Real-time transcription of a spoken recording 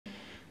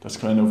that's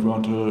kind of, we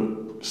want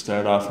to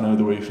start off now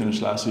the way we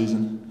finished last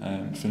season,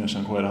 and finish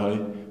on quite a high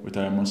with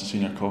our Munster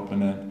Senior Cup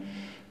and then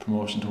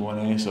promotion to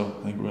 1A. So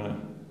I think we're going to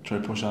try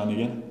push on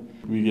again.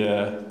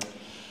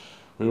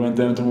 We went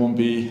down to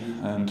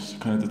 1B, and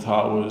kind of the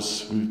thought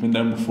was, we've been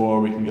down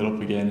before, we can get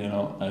up again, you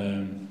know.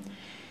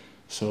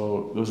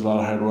 So there was a lot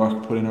of hard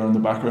work put in around the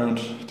background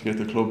to get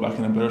the club back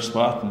in a better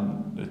spot,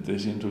 and they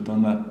seem to have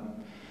done that.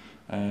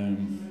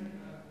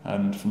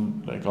 And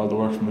from like all the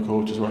work from the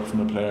coaches, work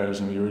from the players,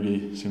 and we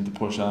really seemed to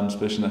push on,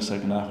 especially in the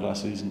second half of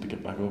last season, to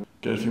get back up.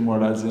 Get a few more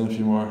lads in, a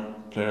few more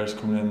players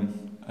coming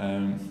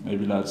in,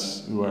 maybe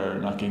lads who are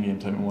not getting game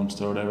time at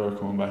Munster or whatever,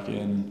 coming back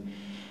in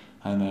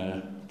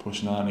and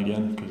pushing on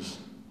again, because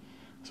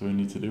that's what we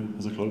need to do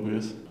as a club, I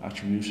guess.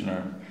 Attribution,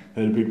 or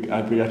they had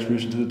a big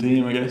attribution to the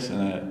team, I guess,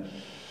 and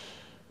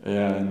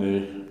yeah, and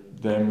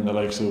them and the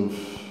likes of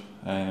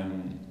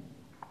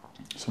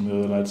some of the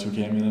other lads who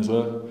came in as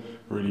well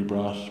really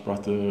brought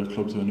the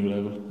club to a new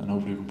level, and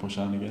hopefully we can push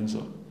on again.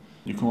 So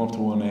you come up to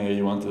 1A,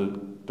 you want the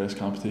best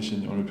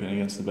competition, you want to be playing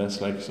against the best,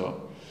 like,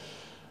 so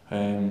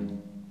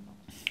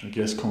I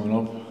guess coming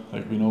up,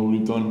 like, we know what we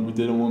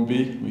did in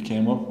 1B, we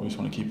came up, we just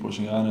want to keep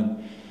pushing on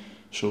and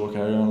show what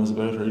Garryowen is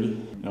about, really.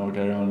 You know,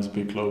 Garryowen is a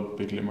big club,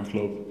 big Limerick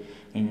club.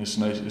 I think it's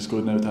nice, it's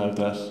good now to have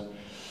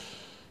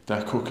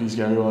that Cookies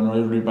Garryowen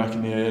rivalry back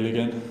in the AL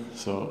again.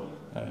 So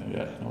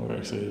yeah, no, we're very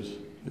excited.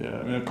 Yeah,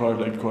 I mean, of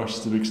course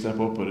it's a big step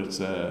up, but it's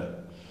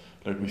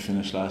like, we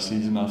finished last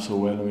season off so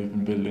well, and we've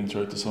been building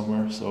throughout the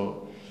summer.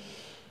 So,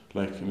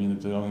 like, I mean, I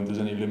don't think there's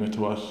any limit to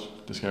what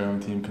this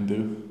Garryowen team can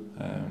do.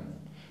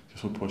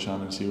 Just we'll push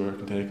on and see where it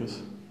can take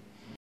us.